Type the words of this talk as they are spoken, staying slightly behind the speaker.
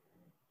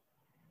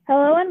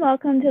Hello and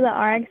welcome to the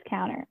RX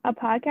Counter, a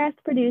podcast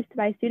produced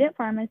by student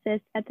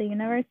pharmacists at the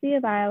University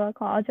of Iowa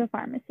College of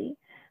Pharmacy,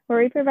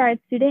 where we provide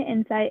student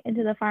insight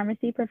into the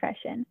pharmacy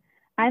profession.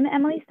 I'm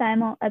Emily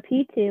Steimel, a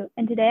P2,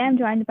 and today I'm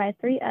joined by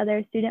three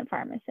other student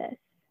pharmacists.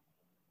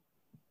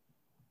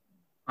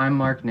 I'm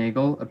Mark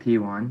Nagel, a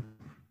P1.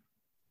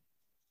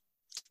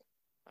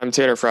 I'm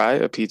Tanner Fry,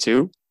 a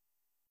P2.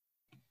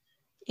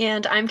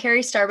 And I'm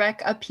Carrie Starbeck,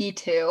 a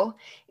P2.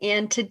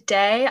 And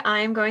today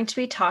I'm going to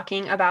be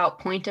talking about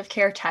point of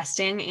care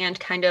testing and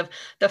kind of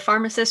the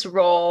pharmacist's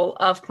role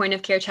of point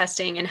of care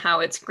testing and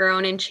how it's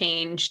grown and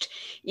changed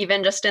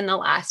even just in the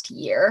last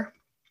year.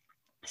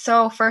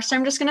 So first,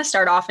 I'm just going to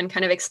start off and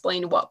kind of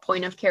explain what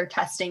point of care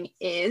testing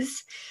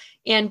is.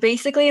 And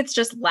basically, it's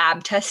just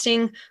lab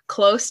testing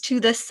close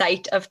to the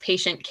site of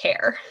patient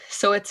care.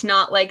 So it's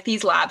not like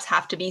these labs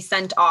have to be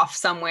sent off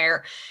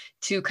somewhere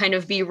to kind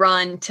of be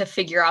run to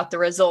figure out the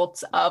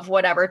results of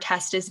whatever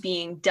test is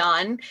being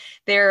done.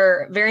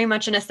 They're very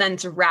much, in a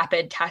sense,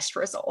 rapid test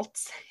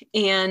results.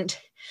 And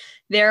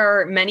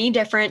there are many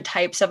different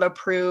types of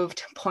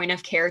approved point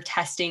of care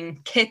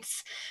testing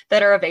kits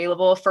that are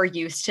available for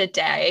use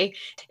today,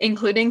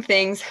 including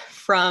things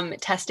from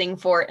testing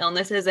for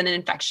illnesses and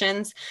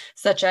infections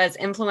such as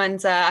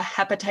influenza,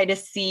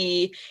 hepatitis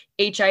C,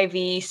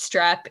 HIV,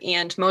 strep,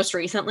 and most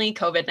recently,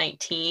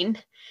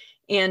 COVID-19.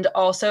 And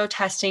also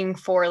testing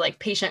for like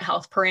patient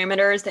health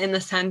parameters in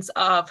the sense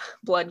of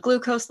blood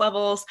glucose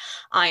levels,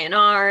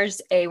 INRs,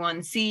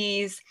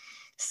 A1Cs.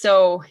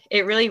 So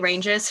it really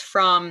ranges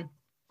from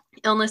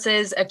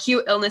illnesses,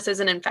 acute illnesses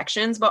and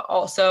infections, but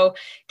also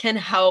can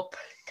help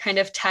kind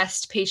of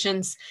test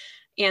patients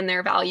and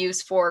their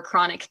values for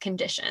chronic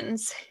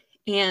conditions.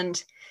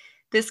 And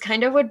this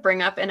kind of would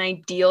bring up an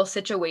ideal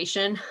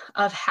situation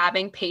of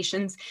having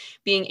patients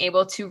being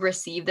able to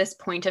receive this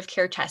point of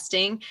care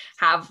testing,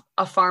 have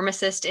a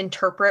pharmacist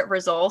interpret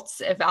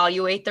results,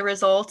 evaluate the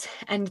results,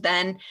 and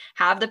then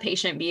have the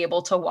patient be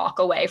able to walk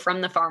away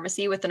from the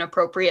pharmacy with an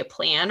appropriate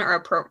plan or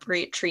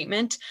appropriate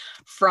treatment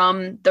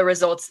from the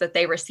results that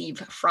they receive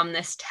from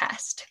this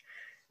test.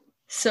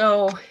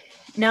 So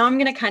now I'm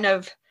going to kind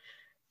of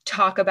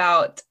talk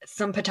about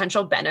some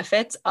potential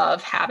benefits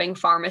of having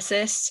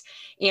pharmacists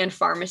and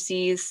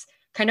pharmacies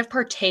kind of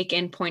partake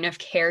in point of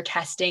care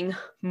testing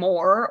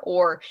more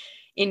or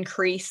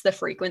increase the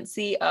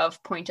frequency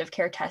of point of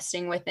care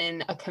testing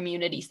within a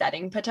community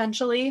setting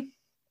potentially.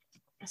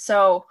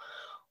 So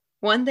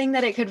one thing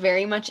that it could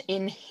very much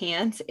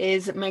enhance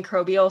is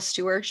microbial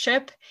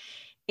stewardship.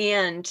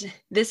 And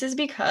this is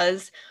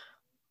because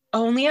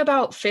only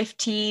about 10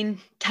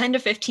 to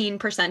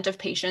 15% of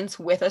patients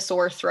with a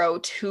sore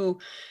throat who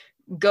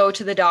go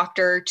to the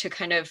doctor to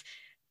kind of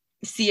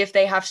see if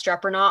they have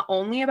strep or not,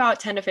 only about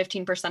 10 to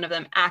 15% of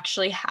them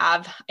actually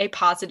have a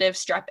positive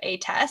strep A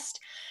test.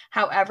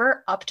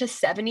 However, up to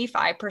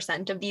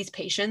 75% of these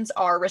patients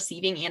are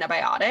receiving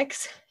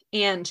antibiotics.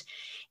 And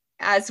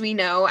as we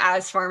know,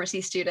 as pharmacy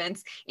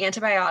students,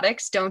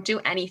 antibiotics don't do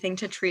anything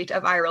to treat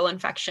a viral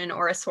infection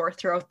or a sore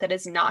throat that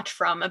is not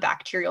from a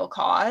bacterial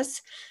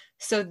cause.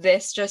 So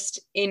this just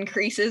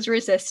increases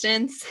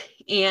resistance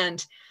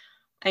and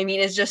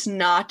is just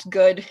not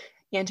good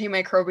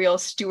antimicrobial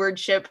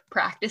stewardship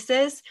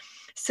practices.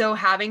 So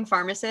having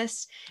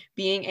pharmacists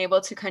being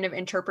able to kind of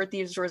interpret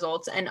these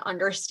results and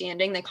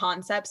understanding the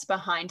concepts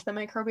behind the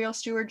microbial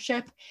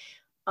stewardship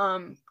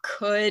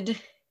could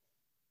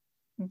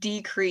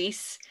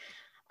decrease,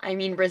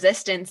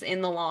 resistance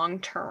in the long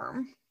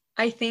term.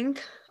 I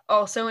think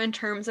also in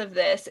terms of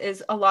this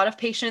is a lot of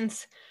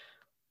patients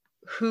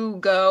who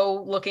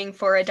go looking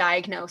for a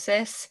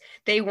diagnosis,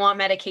 they want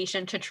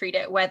medication to treat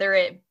it, whether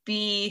it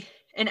be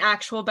an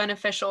actual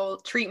beneficial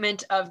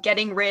treatment of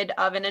getting rid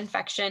of an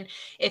infection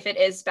if it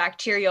is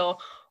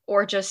bacterial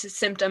or just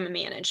symptom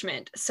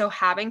management. So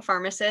having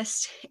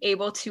pharmacists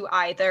able to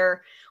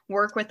either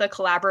work with a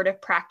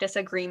collaborative practice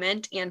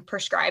agreement and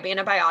prescribe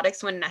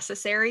antibiotics when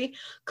necessary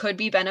could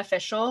be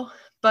beneficial,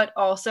 but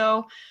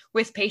also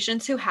with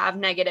patients who have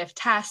negative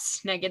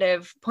tests,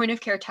 negative point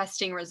of care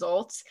testing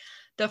results,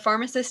 the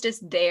pharmacist is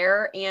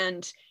there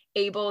and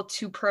able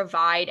to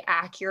provide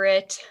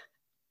accurate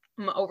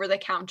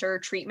over-the-counter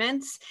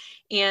treatments.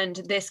 And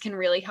this can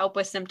really help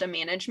with symptom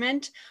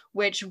management,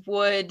 which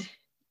would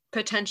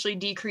potentially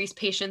decrease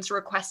patients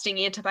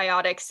requesting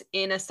antibiotics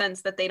in a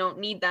sense that they don't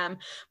need them,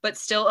 but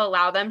still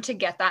allow them to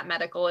get that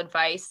medical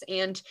advice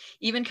and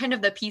even kind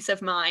of the peace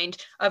of mind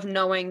of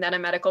knowing that a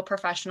medical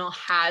professional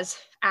has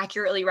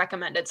accurately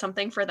recommended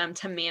something for them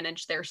to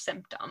manage their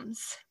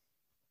symptoms.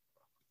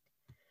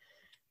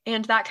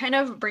 And that kind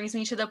of brings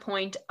me to the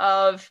point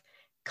of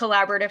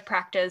collaborative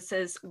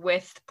practices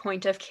with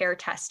point of care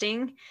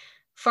testing.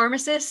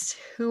 Pharmacists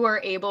who are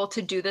able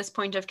to do this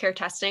point of care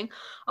testing,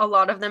 a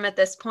lot of them at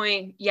this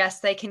point, yes,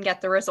 they can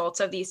get the results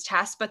of these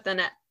tests, but then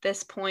at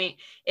this point,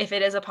 if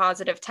it is a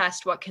positive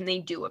test, what can they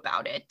do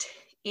about it?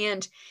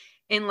 And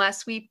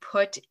unless we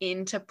put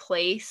into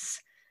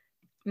place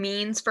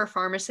means for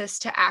pharmacists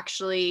to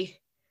actually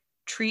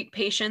treat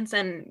patients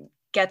and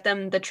get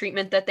them the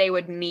treatment that they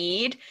would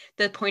need,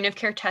 the point of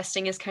care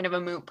testing is kind of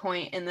a moot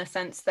point in the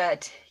sense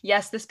that,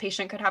 yes, this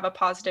patient could have a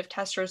positive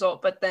test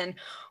result, but then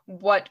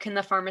what can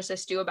the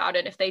pharmacist do about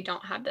it if they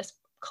don't have this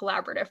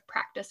collaborative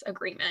practice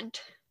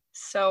agreement?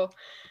 So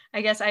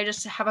I guess I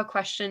just have a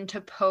question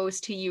to pose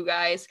to you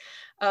guys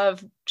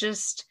of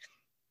just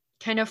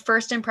kind of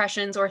first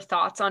impressions or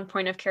thoughts on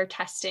point of care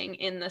testing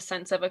in the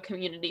sense of a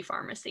community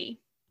pharmacy.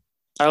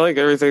 I like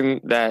everything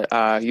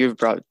that you've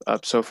brought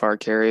up so far,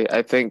 Carrie.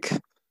 I think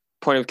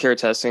point of care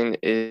testing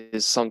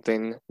is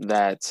something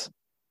that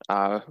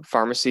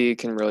pharmacy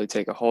can really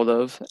take a hold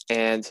of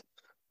and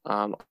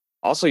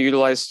also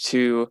utilize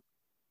to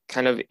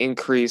kind of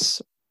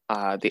increase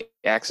the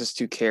access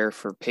to care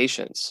for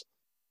patients.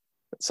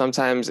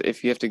 Sometimes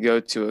if you have to go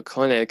to a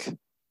clinic,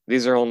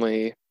 these are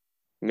only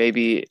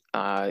maybe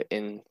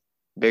in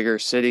bigger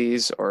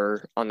cities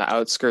or on the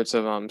outskirts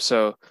of them.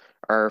 So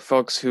our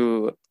folks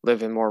who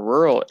live in more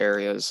rural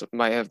areas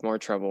might have more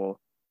trouble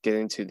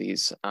getting to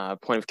these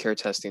point of care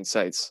testing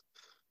sites.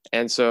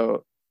 And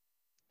so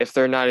if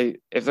they're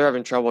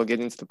having trouble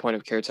getting to the point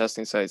of care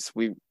testing sites,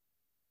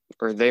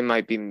 they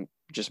might be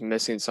just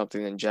missing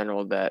something in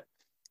general that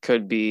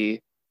could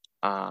be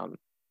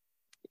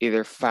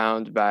either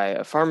found by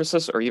a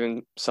pharmacist or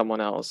even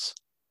someone else.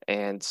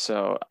 And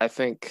so I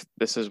think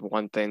this is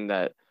one thing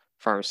that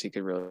pharmacy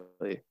could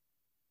really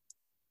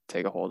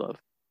take a hold of.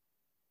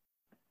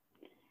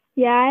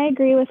 Yeah, I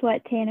agree with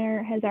what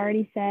Tanner has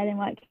already said and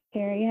what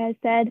Carrie has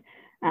said.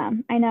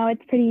 I know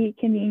it's pretty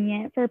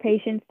convenient for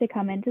patients to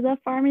come into the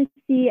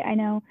pharmacy. I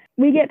know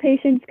we get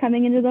patients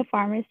coming into the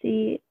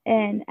pharmacy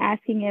and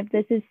asking if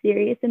this is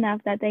serious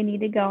enough that they need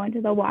to go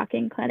into the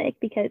walk-in clinic,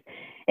 because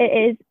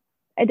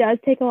it does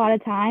take a lot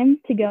of time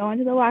to go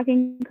into the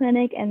walk-in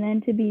clinic and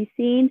then to be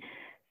seen.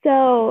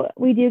 So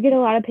we do get a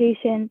lot of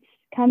patients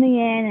coming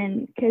in,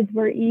 and because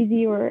we're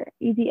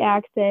easy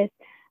access,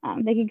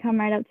 they can come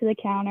right up to the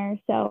counter.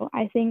 So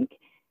I think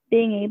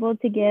being able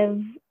to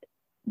give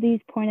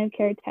these point of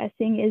care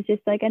testing is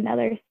just like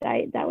another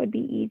site that would be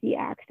easy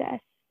access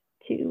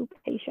to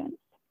patients.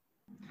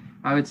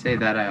 I would say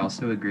that I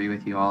also agree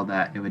with you all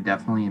that it would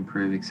definitely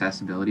improve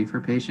accessibility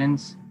for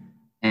patients.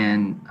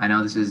 And I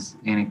know this is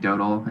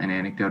anecdotal, and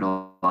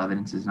anecdotal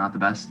evidence is not the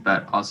best,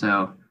 but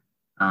also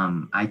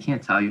I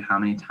can't tell you how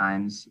many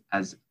times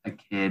as a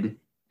kid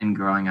and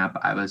growing up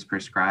I was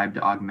prescribed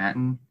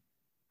Augmentin,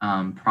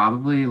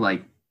 probably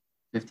like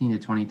 15 to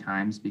 20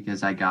 times,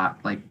 because I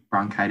got like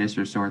bronchitis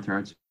or sore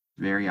throats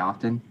very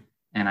often.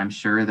 And I'm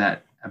sure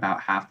that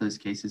about half those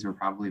cases were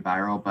probably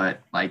viral, but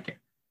like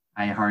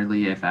I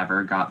hardly, if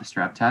ever, got the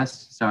strep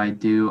test. So I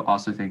do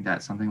also think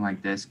that something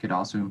like this could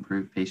also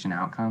improve patient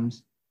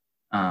outcomes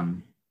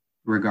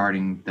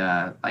regarding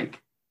the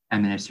like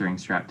administering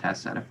strep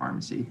tests at a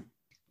pharmacy.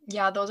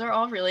 Yeah, those are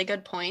all really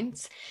good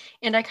points.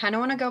 And I kind of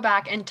want to go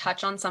back and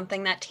touch on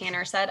something that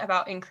Tanner said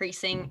about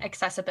increasing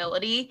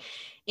accessibility.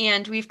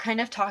 And we've kind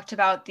of talked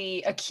about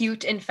the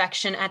acute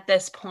infection at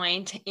this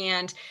point.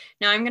 And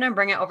now I'm going to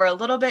bring it over a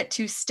little bit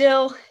to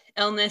still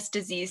illness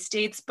disease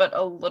states, but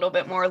a little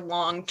bit more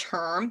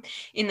long-term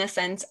in the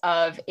sense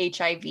of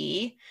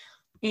HIV.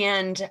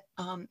 And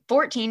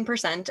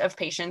 14% of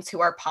patients who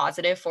are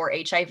positive for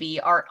HIV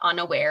are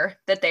unaware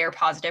that they are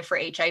positive for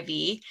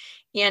HIV.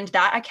 And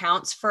that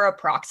accounts for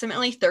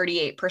approximately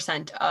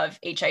 38% of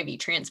HIV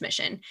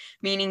transmission,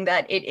 meaning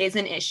that it is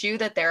an issue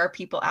that there are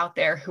people out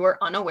there who are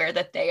unaware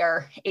that they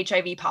are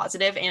HIV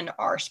positive and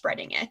are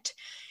spreading it.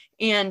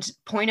 And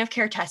point of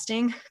care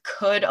testing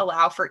could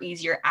allow for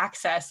easier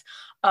access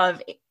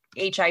of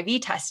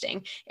HIV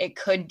testing. It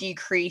could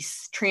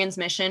decrease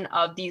transmission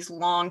of these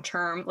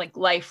long-term, like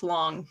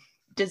lifelong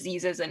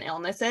diseases and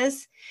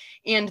illnesses.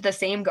 And the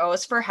same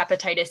goes for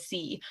hepatitis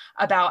C.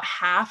 About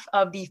half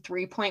of the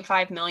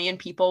 3.5 million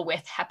people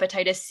with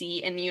hepatitis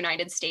C in the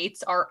United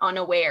States are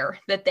unaware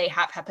that they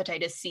have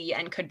hepatitis C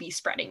and could be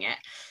spreading it.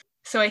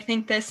 So I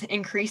think this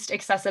increased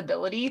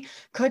accessibility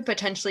could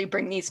potentially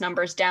bring these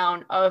numbers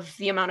down of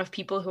the amount of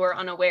people who are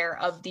unaware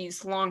of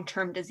these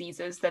long-term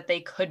diseases that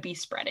they could be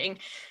spreading,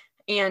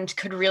 and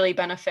could really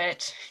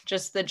benefit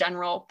just the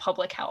general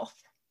public health.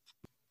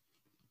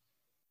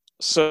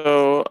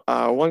 So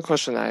one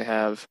question I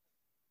have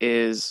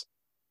is,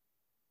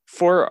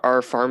 for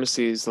our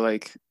pharmacies,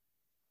 like,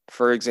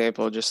 for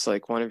example, just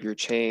like one of your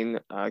chain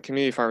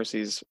community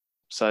pharmacies,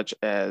 such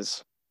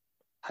as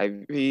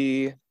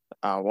Hy-Vee,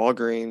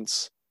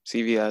 Walgreens,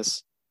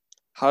 CVS,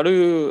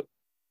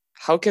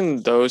 how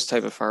can those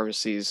type of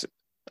pharmacies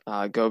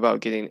go about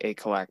getting a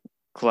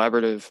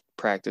collaborative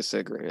practice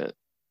agreement?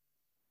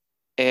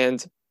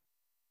 And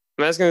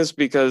I'm asking this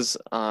because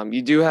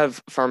you do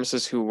have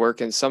pharmacists who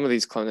work in some of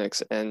these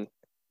clinics, and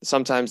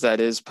sometimes that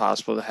is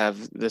possible to have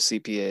the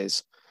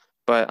CPAs,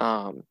 but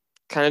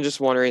kind of just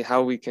wondering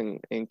how we can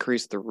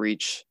increase the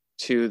reach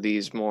to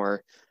these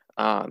more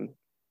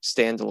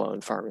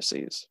standalone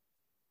pharmacies.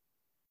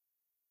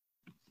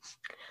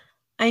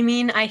 I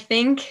mean, I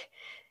think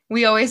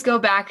we always go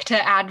back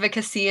to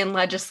advocacy and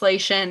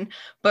legislation,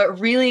 but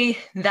really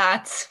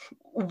that's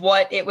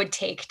what it would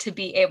take to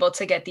be able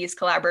to get these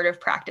collaborative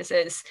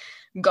practices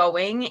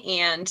going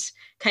and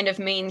kind of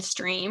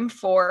mainstream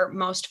for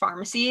most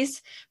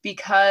pharmacies,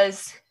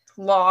 because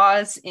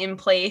laws in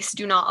place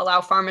do not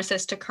allow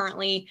pharmacists to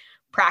currently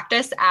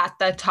practice at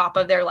the top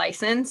of their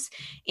license,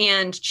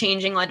 and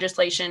changing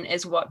legislation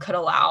is what could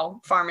allow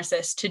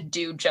pharmacists to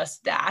do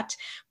just that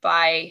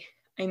by,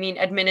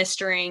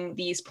 administering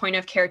these point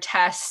of care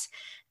tests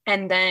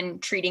and then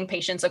treating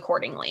patients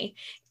accordingly.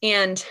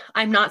 And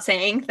I'm not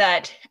saying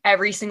that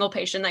every single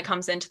patient that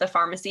comes into the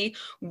pharmacy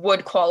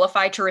would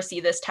qualify to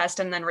receive this test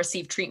and then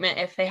receive treatment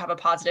if they have a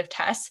positive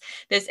test.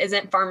 This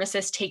isn't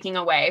pharmacists taking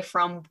away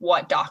from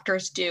what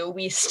doctors do.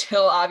 We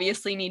still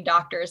obviously need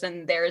doctors,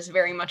 and there's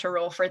very much a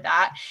role for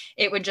that.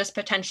 It would just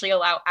potentially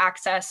allow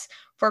access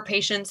for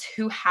patients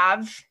who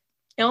have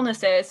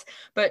illnesses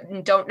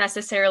but don't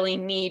necessarily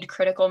need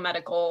critical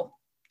medical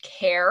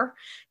care,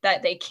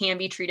 that they can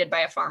be treated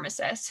by a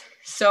pharmacist.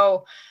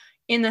 So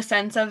in the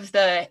sense of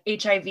the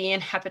HIV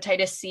and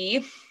hepatitis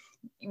C,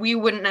 we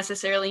wouldn't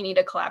necessarily need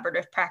a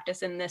collaborative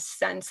practice in this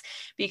sense,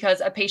 because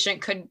a patient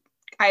could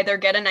either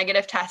get a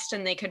negative test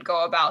and they could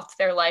go about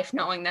their life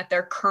knowing that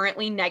they're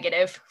currently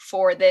negative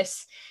for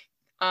this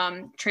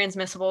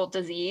transmissible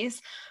disease.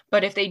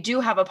 But if they do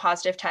have a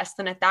positive test,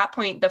 then at that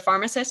point, the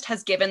pharmacist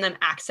has given them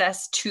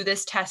access to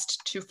this test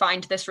to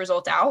find this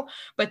result out.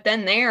 But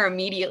then they are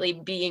immediately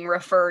being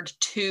referred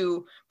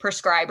to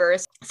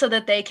prescribers so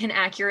that they can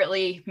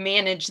accurately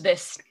manage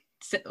this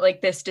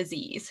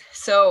disease.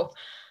 So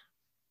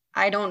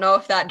I don't know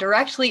if that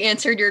directly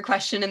answered your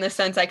question, in the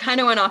sense I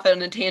kind of went off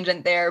on a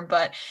tangent there,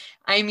 but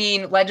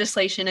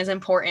legislation is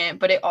important,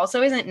 but it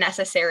also isn't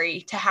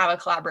necessary to have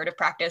a collaborative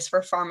practice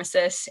for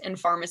pharmacists and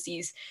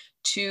pharmacies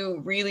to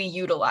really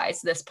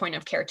utilize this point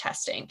of care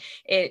testing.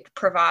 It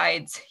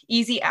provides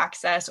easy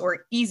access,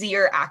 or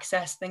easier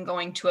access than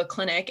going to a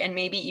clinic, and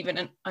maybe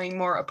even a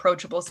more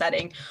approachable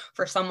setting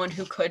for someone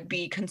who could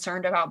be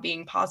concerned about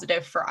being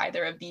positive for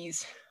either of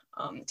these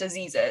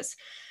diseases.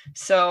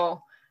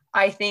 So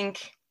I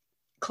think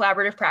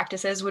collaborative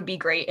practices would be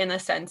great in the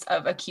sense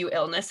of acute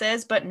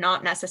illnesses, but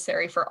not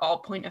necessary for all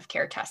point of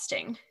care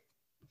testing.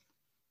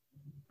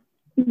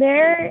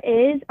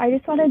 I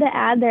just wanted to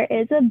add, there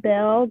is a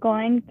bill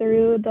going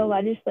through the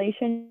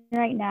legislation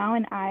right now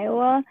in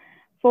Iowa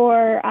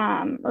for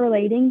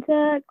relating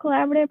to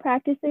collaborative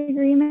practice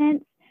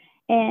agreements,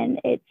 and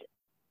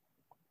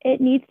it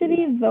needs to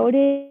be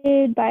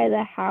voted by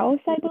the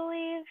House, I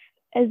believe,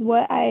 is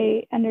what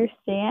I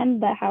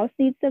understand. The House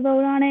needs to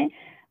vote on it,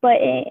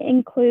 but it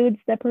includes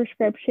the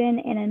prescription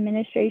and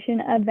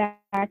administration of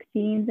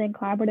vaccines and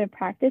collaborative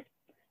practice,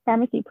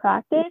 pharmacy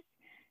practice.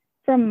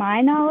 From my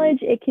knowledge,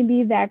 it can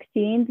be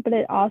vaccines, but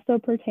it also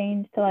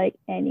pertains to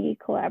any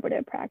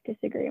collaborative practice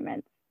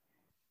agreements.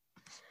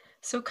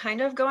 So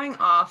kind of going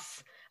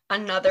off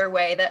another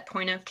way that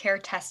point of care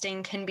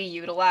testing can be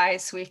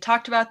utilized. We've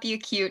talked about the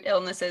acute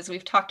illnesses,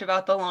 we've talked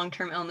about the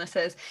long-term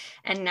illnesses,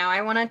 and now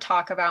I want to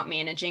talk about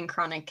managing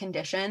chronic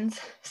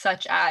conditions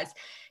such as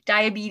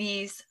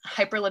diabetes,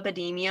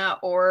 hyperlipidemia,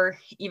 or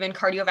even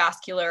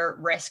cardiovascular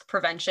risk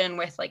prevention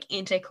with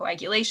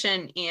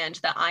anticoagulation and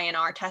the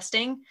INR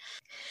testing.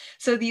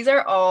 So these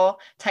are all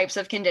types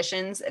of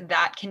conditions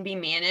that can be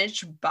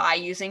managed by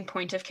using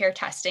point of care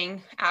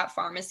testing at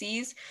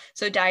pharmacies.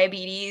 So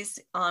diabetes,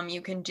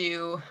 you can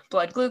do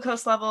blood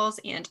glucose levels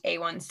and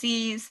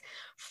A1Cs.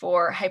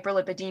 For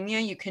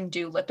hyperlipidemia, you can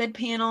do lipid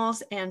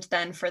panels, and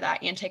then for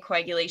that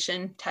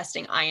anticoagulation,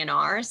 testing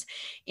INRs,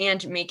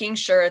 and making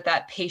sure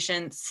that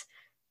patients'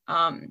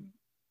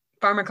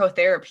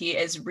 pharmacotherapy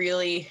is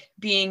really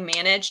being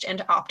managed and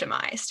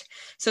optimized.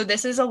 So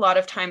this is a lot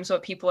of times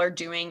what people are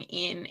doing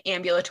in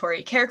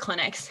ambulatory care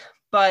clinics,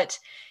 but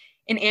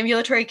an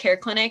ambulatory care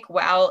clinic,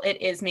 while it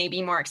is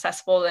maybe more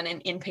accessible than an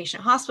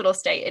inpatient hospital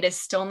stay, it is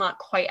still not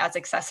quite as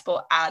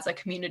accessible as a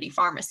community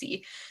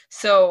pharmacy.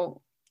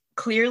 So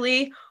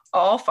clearly,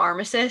 all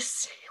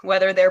pharmacists,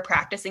 whether they're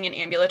practicing in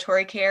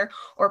ambulatory care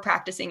or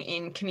practicing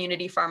in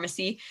community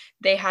pharmacy,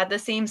 they had the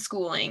same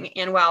schooling.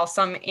 And while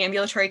some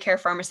ambulatory care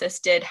pharmacists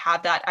did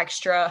have that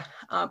extra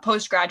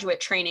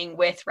postgraduate training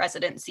with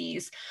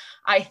residencies,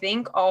 I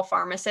think all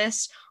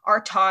pharmacists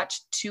are taught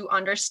to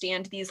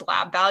understand these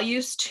lab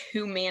values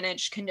to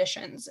manage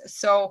conditions.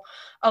 So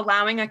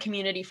allowing a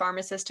community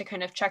pharmacist to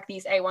kind of check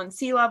these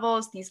A1C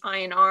levels, these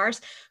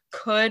INRs,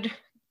 could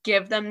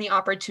give them the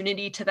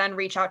opportunity to then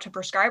reach out to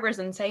prescribers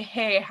and say,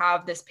 hey, I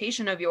have this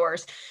patient of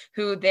yours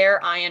who their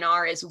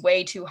INR is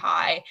way too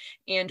high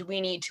and we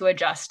need to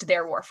adjust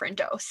their warfarin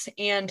dose.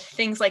 And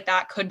things like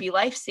that could be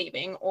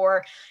life-saving.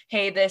 Or,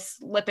 hey, this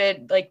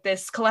lipid,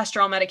 this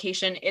cholesterol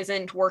medication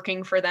isn't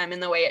working for them in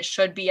the way it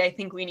should be. I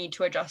think we need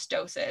to adjust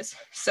doses.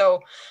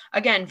 So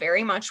again,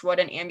 very much what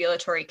an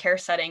ambulatory care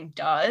setting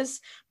does,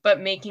 but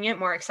making it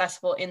more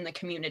accessible in the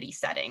community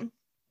setting.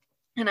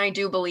 And I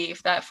do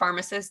believe that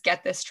pharmacists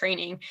get this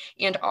training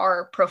and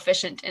are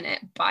proficient in it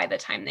by the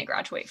time they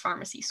graduate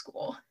pharmacy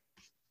school.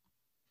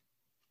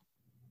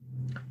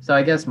 So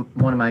I guess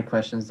one of my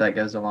questions that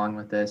goes along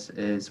with this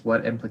is,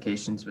 what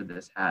implications would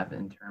this have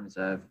in terms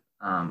of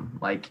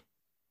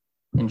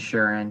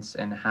insurance,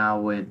 and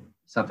how would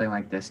something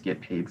like this get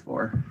paid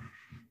for?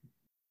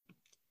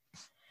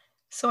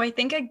 So I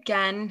think,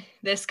 again,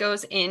 this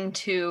goes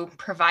into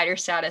provider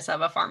status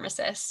of a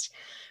pharmacist.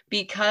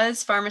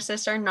 Because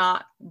pharmacists are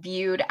not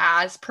viewed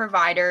as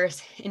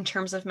providers in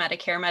terms of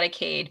Medicare,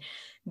 Medicaid,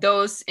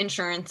 those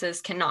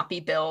insurances cannot be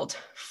billed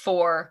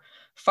for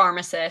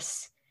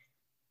pharmacists'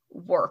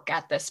 work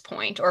at this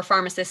point, or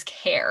pharmacist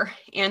care.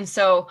 And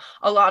so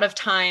a lot of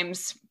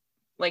times,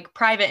 like,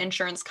 private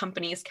insurance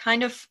companies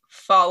kind of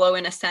follow,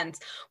 in a sense,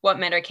 what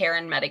Medicare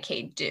and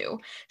Medicaid do.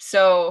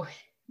 So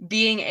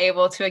being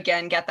able to,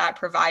 again, get that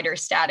provider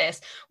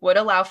status would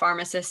allow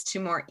pharmacists to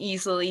more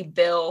easily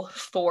bill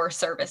for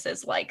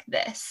services like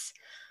this.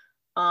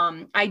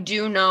 I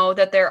do know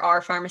that there are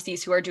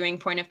pharmacies who are doing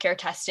point of care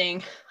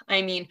testing.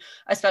 I mean,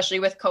 especially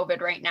with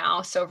COVID right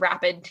now. So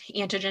rapid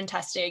antigen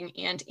testing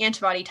and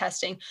antibody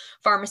testing,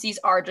 pharmacies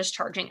are just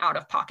charging out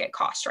of pocket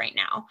costs right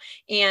now.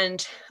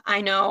 And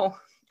I know,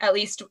 at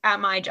least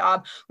at my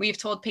job, we've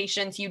told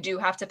patients you do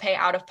have to pay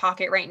out of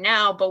pocket right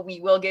now, but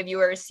we will give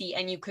you a receipt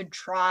and you could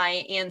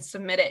try and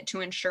submit it to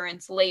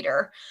insurance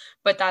later.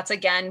 But that's,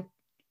 again,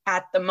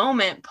 at the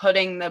moment,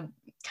 putting the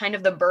kind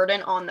of the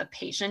burden on the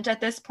patient at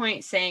this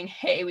point, saying,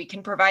 hey, we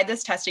can provide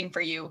this testing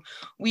for you.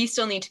 We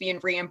still need to be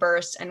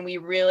reimbursed. And we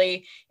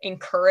really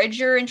encourage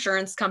your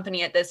insurance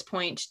company at this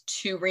point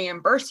to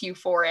reimburse you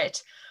for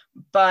it.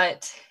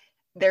 But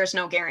there's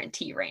no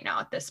guarantee right now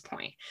at this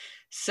point.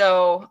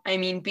 So, I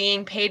mean,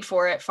 being paid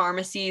for it,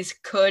 pharmacies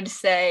could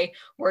say,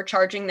 we're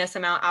charging this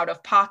amount out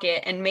of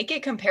pocket, and make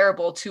it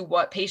comparable to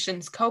what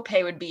patients'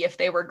 copay would be if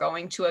they were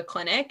going to a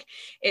clinic,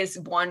 is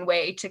one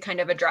way to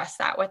kind of address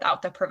that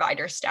without the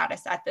provider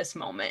status at this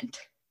moment.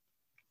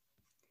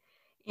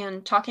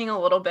 And talking a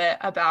little bit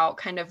about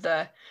kind of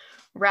the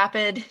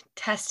rapid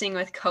testing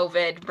with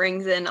COVID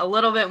brings in a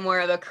little bit more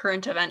of a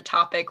current event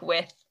topic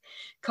with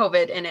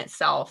COVID in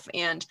itself.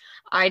 And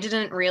I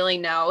didn't really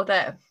know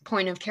that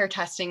point of care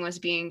testing was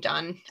being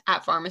done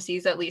at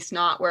pharmacies, at least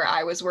not where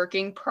I was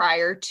working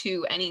prior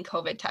to any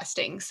COVID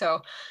testing.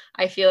 So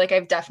I feel like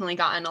I've definitely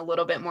gotten a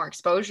little bit more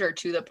exposure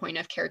to the point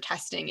of care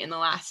testing in the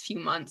last few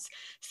months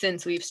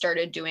since we've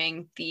started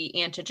doing the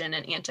antigen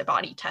and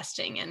antibody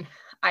testing. And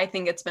I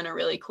think it's been a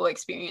really cool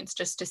experience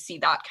just to see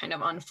that kind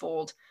of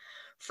unfold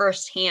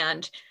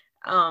firsthand.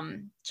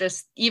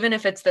 Just even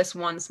if it's this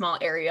one small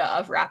area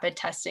of rapid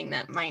testing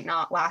that might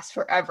not last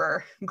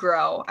forever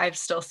grow, I've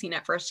still seen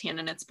it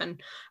firsthand, and it's been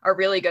a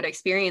really good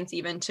experience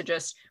even to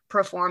just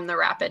perform the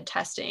rapid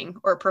testing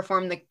or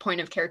perform the point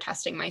of care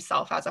testing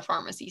myself as a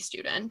pharmacy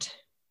student.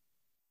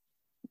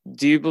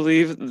 Do you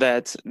believe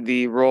that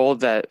the role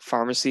that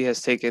pharmacy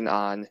has taken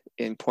on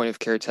in point of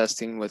care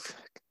testing with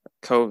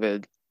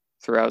COVID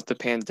throughout the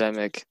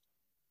pandemic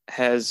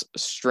has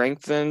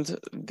strengthened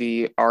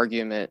the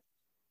argument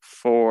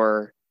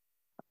for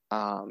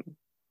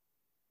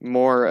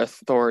more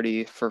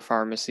authority for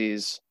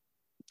pharmacies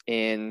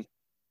in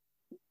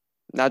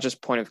not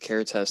just point of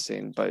care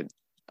testing, but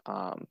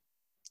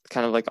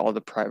kind of like all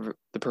the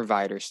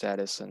provider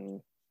status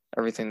and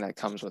everything that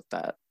comes with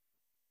that?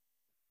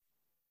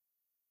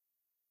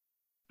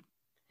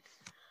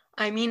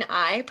 I mean,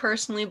 I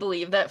personally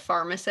believe that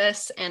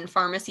pharmacists and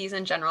pharmacies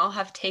in general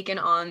have taken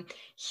on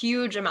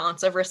huge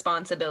amounts of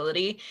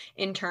responsibility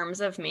in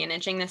terms of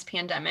managing this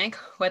pandemic,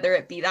 whether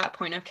it be that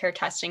point of care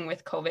testing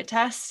with COVID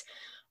tests,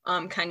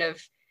 kind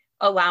of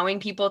allowing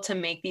people to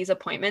make these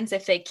appointments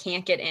if they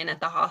can't get in at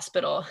the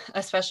hospital,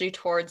 especially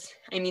towards,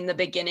 the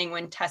beginning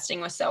when testing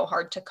was so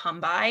hard to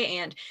come by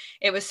and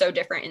it was so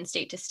different in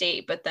state to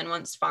state. But then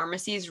once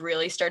pharmacies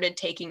really started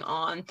taking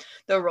on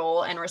the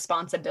role and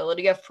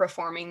responsibility of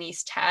performing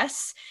these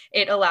tests,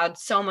 it allowed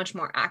so much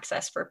more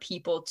access for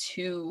people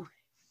to,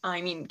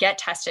 get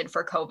tested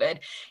for COVID.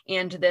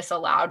 And this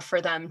allowed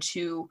for them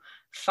to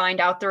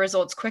find out the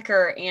results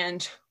quicker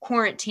and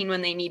quarantine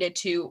when they needed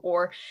to,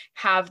 or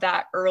have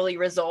that early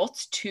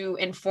results to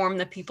inform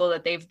the people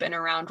that they've been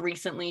around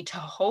recently to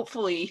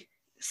hopefully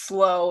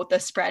slow the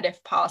spread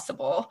if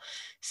possible.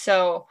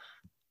 So,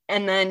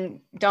 and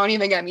then don't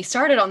even get me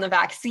started on the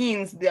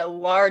vaccines, the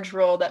large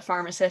role that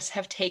pharmacists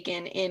have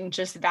taken in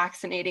just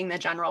vaccinating the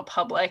general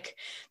public.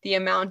 The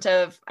amount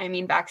of,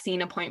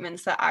 vaccine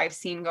appointments that I've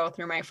seen go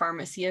through my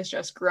pharmacy has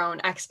just grown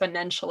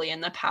exponentially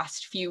in the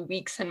past few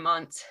weeks and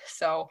months.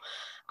 So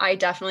I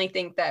definitely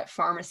think that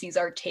pharmacies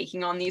are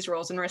taking on these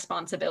roles and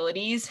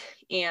responsibilities,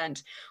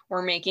 and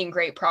we're making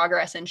great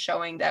progress in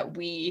showing that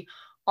we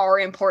are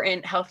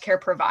important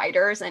healthcare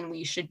providers and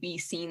we should be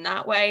seen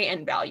that way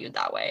and valued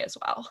that way as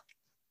well.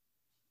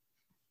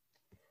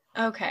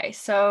 Okay,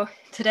 so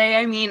today,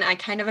 I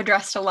kind of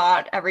addressed a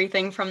lot,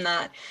 everything from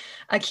that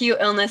acute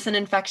illness and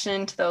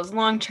infection to those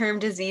long-term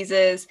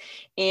diseases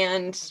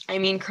and,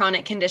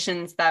 chronic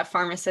conditions that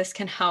pharmacists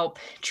can help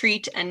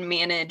treat and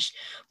manage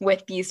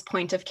with these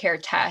point of care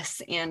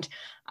tests. And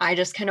I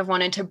just kind of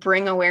wanted to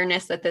bring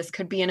awareness that this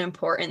could be an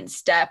important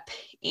step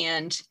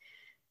and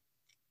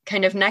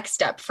kind of next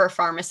step for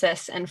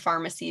pharmacists and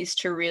pharmacies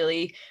to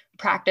really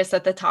practice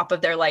at the top of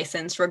their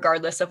license,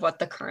 regardless of what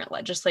the current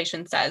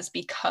legislation says,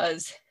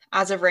 because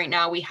as of right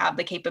now, we have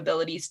the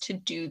capabilities to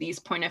do these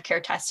point of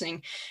care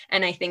testing.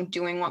 And I think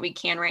doing what we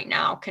can right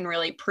now can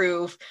really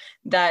prove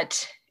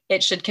that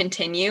it should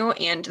continue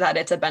and that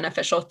it's a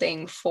beneficial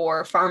thing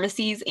for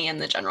pharmacies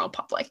and the general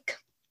public.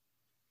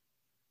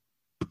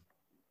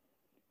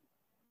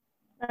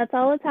 That's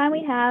all the time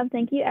we have.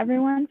 Thank you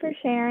everyone for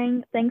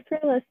sharing. Thanks for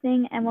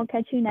listening, and we'll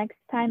catch you next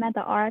time at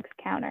the RX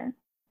Counter.